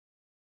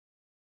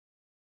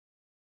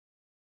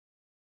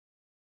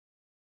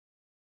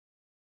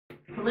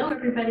Hello,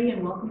 everybody,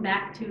 and welcome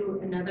back to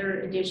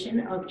another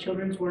edition of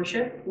Children's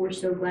Worship. We're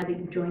so glad that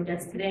you joined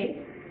us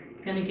today.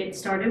 I'm going to get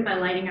started by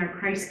lighting our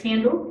Christ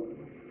candle.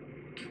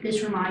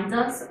 This reminds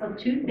us of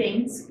two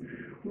things.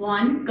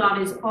 One,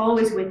 God is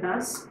always with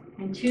us,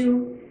 and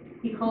two,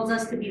 He calls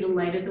us to be the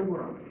light of the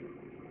world.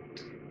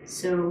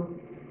 So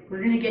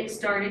we're going to get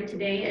started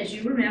today. As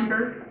you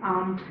remember,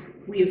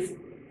 we've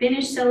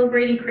finished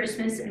celebrating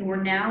Christmas, and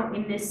we're now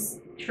in this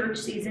church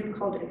season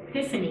called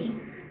Epiphany.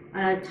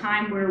 A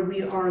time where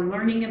we are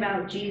learning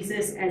about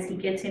Jesus as he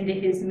gets into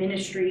his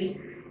ministry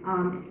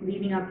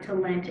leading up to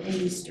Lent and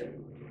Easter.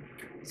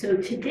 So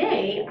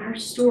today, our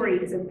story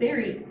is a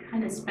very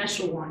kind of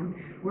special one.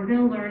 We're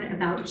going to learn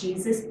about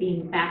Jesus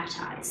being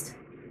baptized.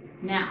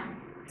 Now,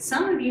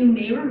 some of you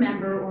may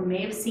remember or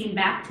may have seen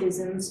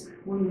baptisms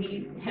when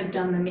we have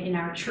done them in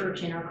our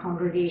church, in our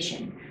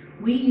congregation.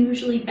 We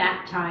usually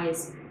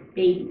baptize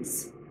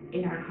babies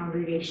in our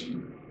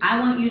congregation. I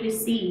want you to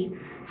see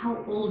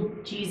how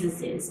old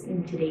Jesus is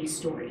in today's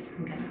story.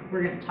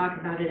 We're going to talk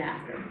about it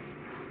after.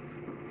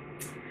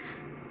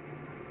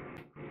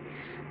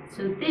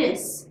 So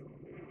this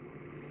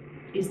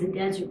is the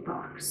desert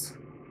box.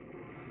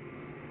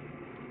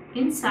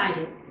 Inside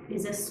it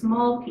is a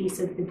small piece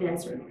of the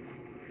desert.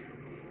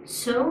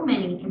 So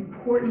many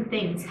important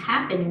things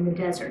happen in the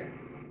desert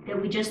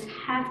that we just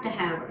have to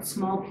have a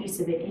small piece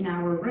of it in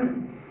our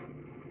room.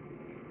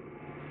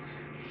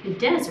 The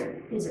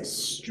desert is a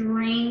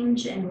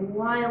strange and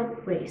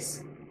wild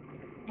place.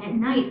 At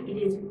night it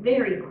is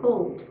very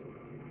cold,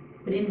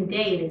 but in the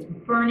day it is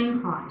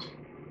burning hot.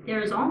 There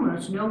is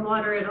almost no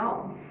water at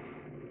all.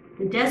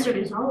 The desert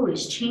is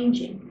always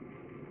changing.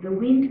 The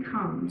wind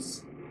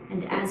comes,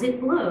 and as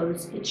it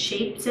blows, it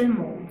shapes and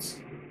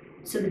molds.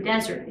 So the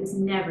desert is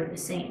never the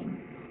same.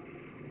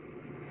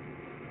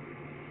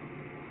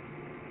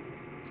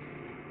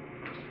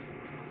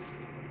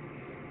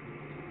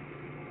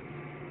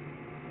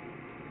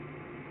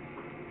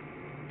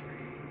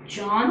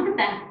 John the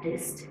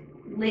Baptist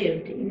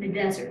lived in the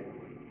desert.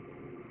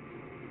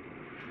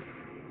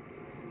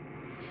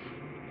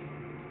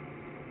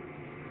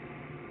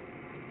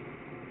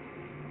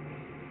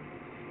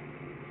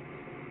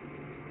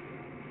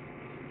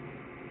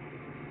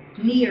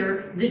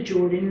 Near the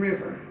Jordan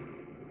River.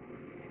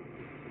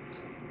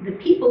 The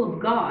people of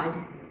God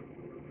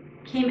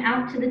came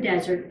out to the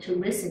desert to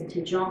listen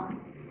to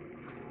John.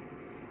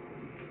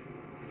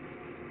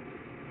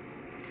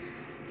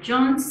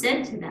 John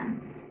said to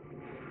them,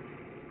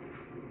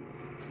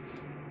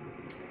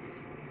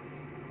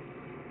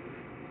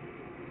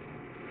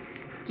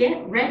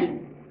 "Get ready.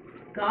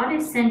 God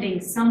is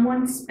sending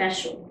someone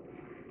special.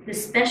 The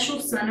special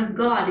Son of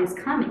God is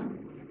coming."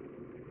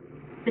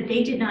 But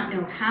they did not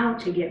know how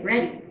to get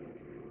ready.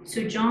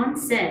 So John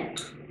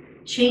said,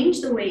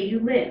 "Change the way you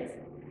live.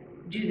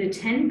 Do the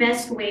 10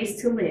 best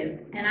ways to live,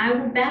 and I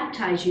will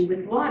baptize you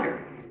with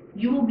water.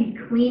 You will be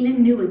clean and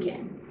new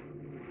again."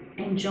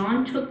 And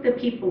John took the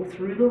people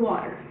through the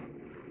water.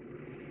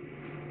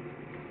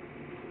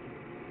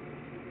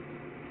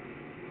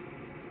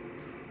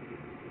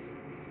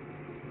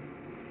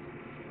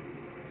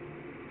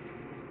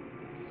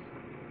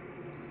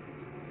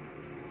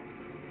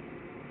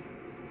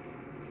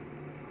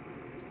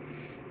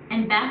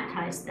 And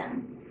baptized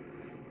them.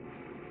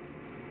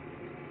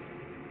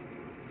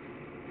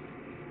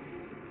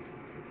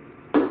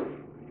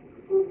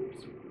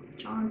 Oops,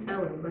 John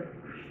fell over.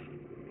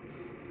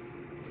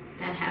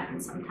 That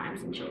happens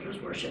sometimes in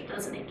children's worship,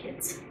 doesn't it,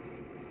 kids?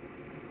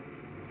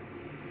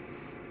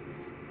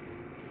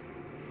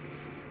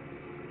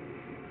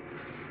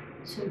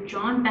 So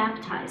John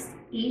baptized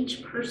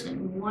each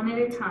person one at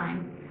a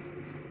time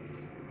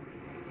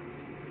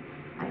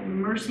by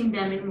immersing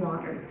them in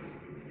water.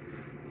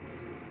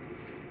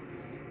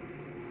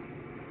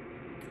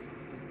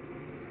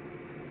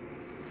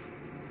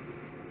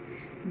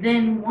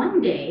 Then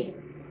one day,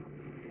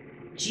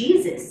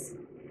 Jesus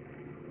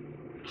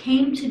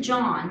came to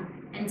John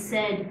and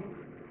said,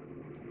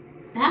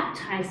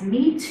 "Baptize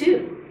me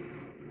too."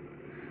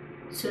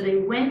 So they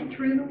went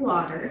through the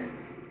water,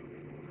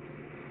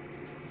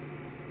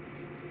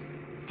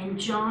 and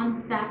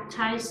John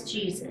baptized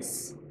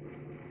Jesus.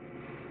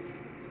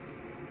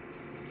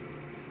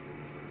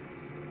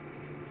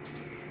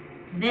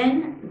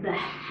 Then the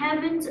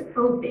heavens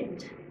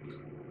opened,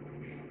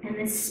 and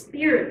the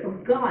Spirit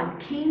of God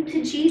came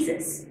to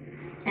Jesus,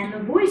 and the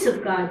voice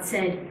of God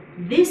said,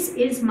 "This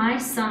is my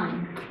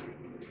Son,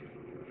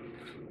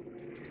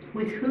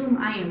 with whom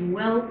I am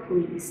well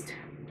pleased."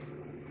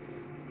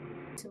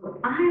 So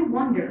I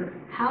wonder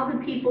how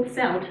the people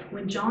felt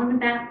when John the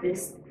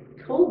Baptist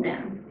told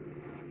them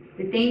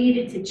that they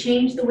needed to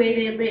change the way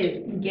they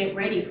lived and get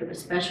ready for the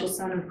special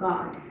Son of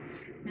God.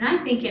 And I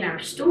think in our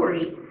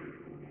story,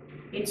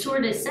 it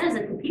sort of says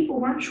that the people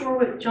weren't sure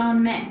what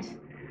John meant.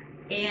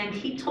 And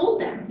he told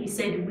them, he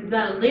said, we've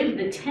got to live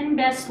the 10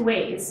 best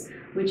ways,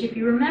 which if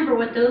you remember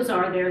what those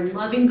are, they're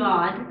loving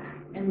God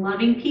and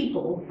loving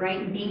people,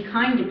 right? And being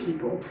kind to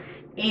people.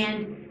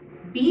 And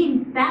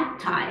being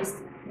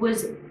baptized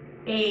was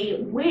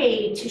a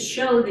way to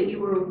show that you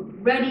were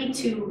ready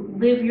to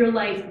live your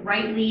life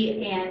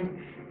rightly and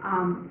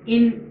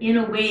in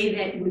a way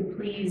that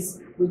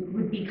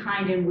would be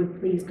kind and would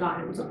please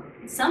God. It was,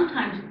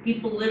 sometimes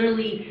people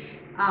literally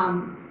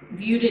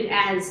viewed it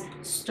as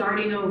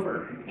starting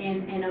over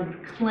and of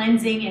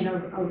cleansing and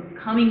of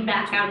coming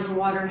back out of the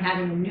water and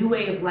having a new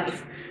way of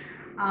life.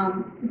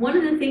 One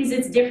of the things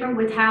that's different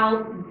with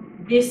how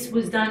this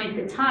was done at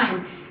the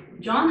time,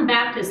 John the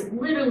Baptist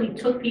literally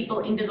took people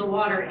into the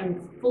water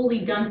and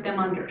fully dunked them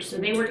under. So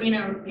they were in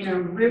a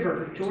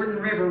river, Jordan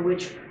River,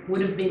 which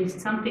would have been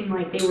something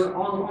like they were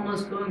all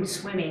almost going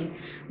swimming.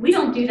 We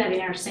don't do that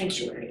in our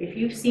sanctuary. If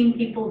you've seen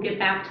people get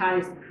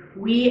baptized,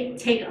 we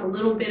take a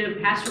little bit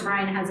of, Pastor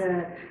Brian has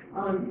a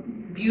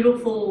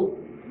beautiful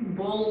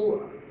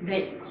bowl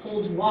that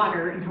holds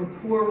water, and he'll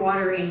pour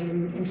water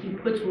in, and he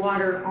puts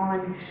water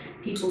on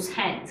people's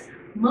heads.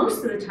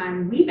 Most of the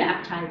time, we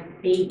baptize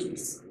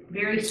babies,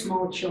 very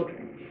small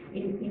children.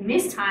 In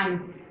this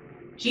time,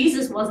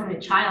 Jesus wasn't a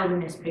child in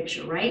this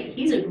picture, right?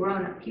 He's a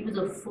grown-up. He was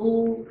a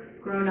full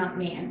grown-up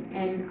man.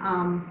 And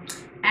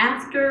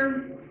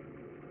after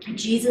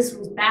Jesus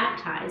was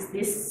baptized,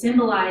 this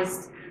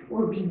symbolized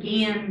or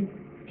began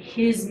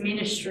his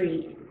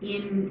ministry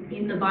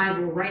in the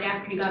Bible. Right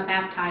after he got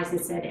baptized,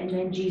 it said, and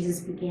then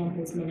Jesus began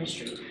his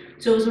ministry.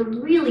 So it was a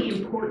really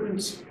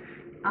important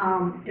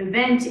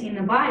event in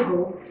the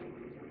Bible.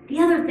 The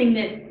other thing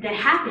that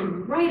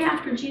happened right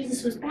after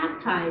Jesus was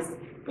baptized,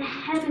 the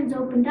heavens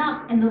opened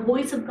up and the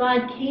voice of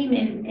God came,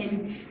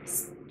 and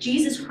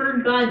Jesus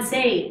heard God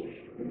say,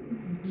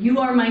 "You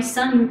are my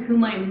son with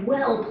whom I am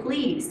well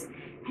pleased."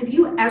 Have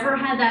you ever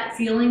had that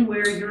feeling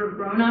where you're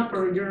grown up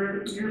or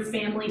your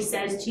family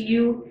says to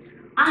you,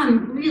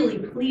 "I'm really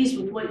pleased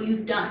with what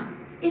you've done"?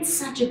 It's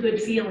such a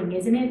good feeling,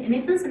 isn't it? And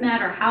it doesn't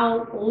matter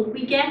how old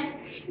we get.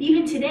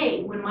 Even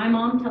today, when my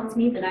mom tells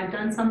me that I've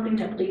done something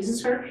that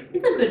pleases her,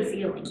 it's a good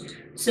feeling.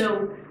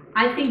 So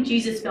I think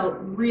Jesus felt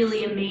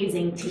really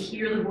amazing to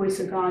hear the voice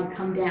of God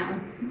come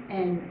down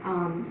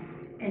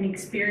and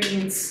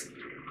experience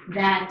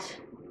that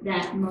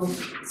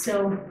moment.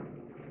 So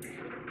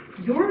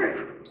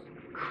your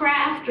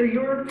craft or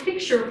your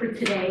picture for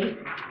today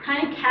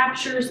kind of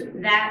captures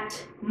that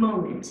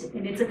moment,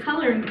 and it's a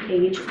coloring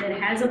page that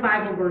has a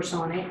Bible verse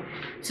on it.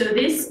 So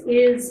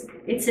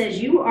it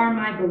says, "You are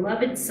my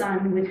beloved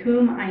son with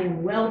whom I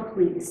am well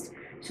pleased."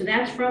 So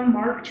that's from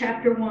Mark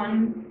chapter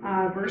 1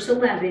 verse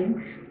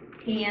 11,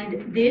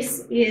 and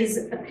this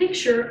is a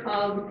picture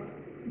of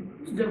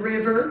the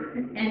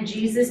river and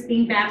Jesus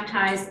being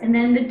baptized, and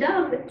then the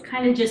dove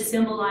kind of just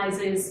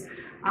symbolizes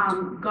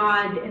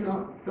God and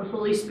the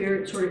Holy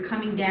Spirit sort of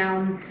coming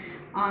down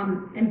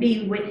and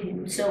being with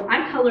him. So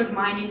I colored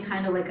mine in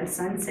kind of like a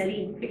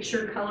sunsetty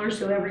picture color,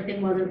 so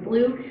everything wasn't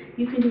blue.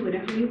 You can do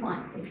whatever you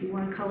want. If you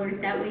want to color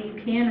it that way,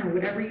 you can, or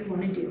whatever you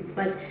want to do.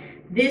 But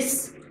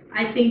this,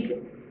 I think,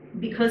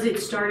 because it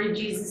started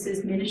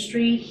Jesus's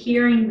ministry,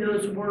 hearing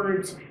those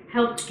words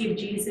helped give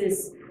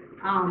Jesus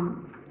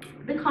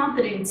the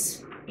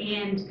confidence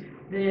and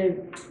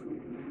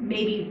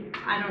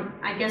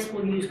I guess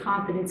we'll use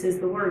confidence as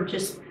the word,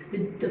 just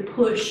the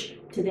push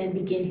to then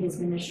begin his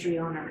ministry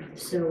on earth.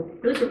 So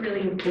those are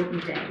really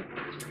important days.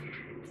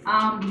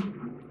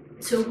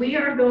 So we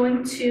are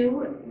going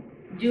to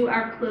do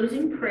our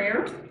closing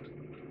prayer,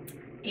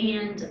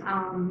 and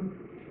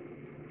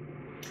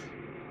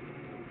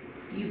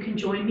you can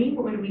join me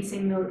when we say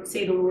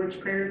the Lord's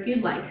Prayer if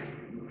you'd like.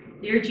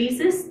 Dear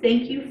Jesus,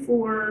 thank you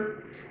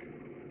for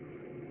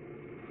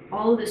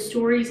all of the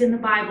stories in the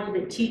Bible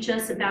that teach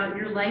us about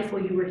your life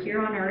while you were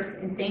here on earth,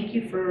 and thank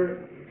you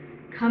for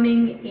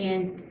coming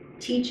and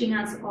teaching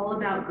us all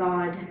about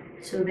God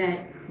so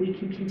that we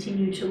can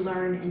continue to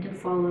learn and to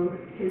follow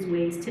his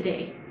ways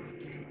today.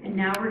 And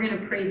now we're going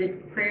to pray the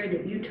prayer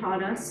that you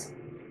taught us.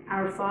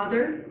 Our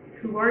Father,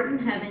 who art in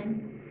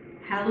heaven,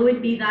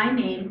 hallowed be thy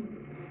name.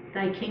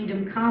 Thy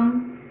kingdom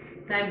come,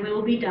 thy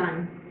will be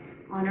done,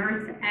 on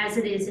earth as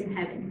it is in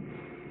heaven.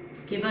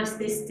 Give us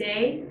this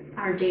day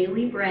our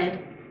daily bread,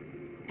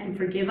 and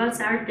forgive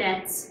us our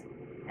debts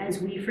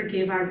as we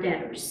forgive our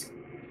debtors.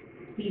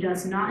 Lead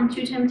us not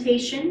into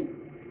temptation,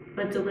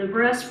 but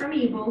deliver us from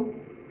evil.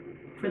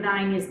 For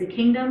thine is the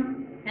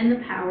kingdom, and the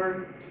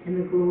power, and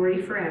the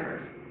glory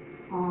forever.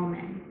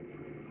 Amen.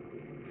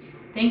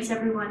 Thanks,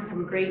 everyone. Have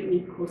a great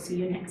week. We'll see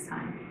you next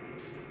time.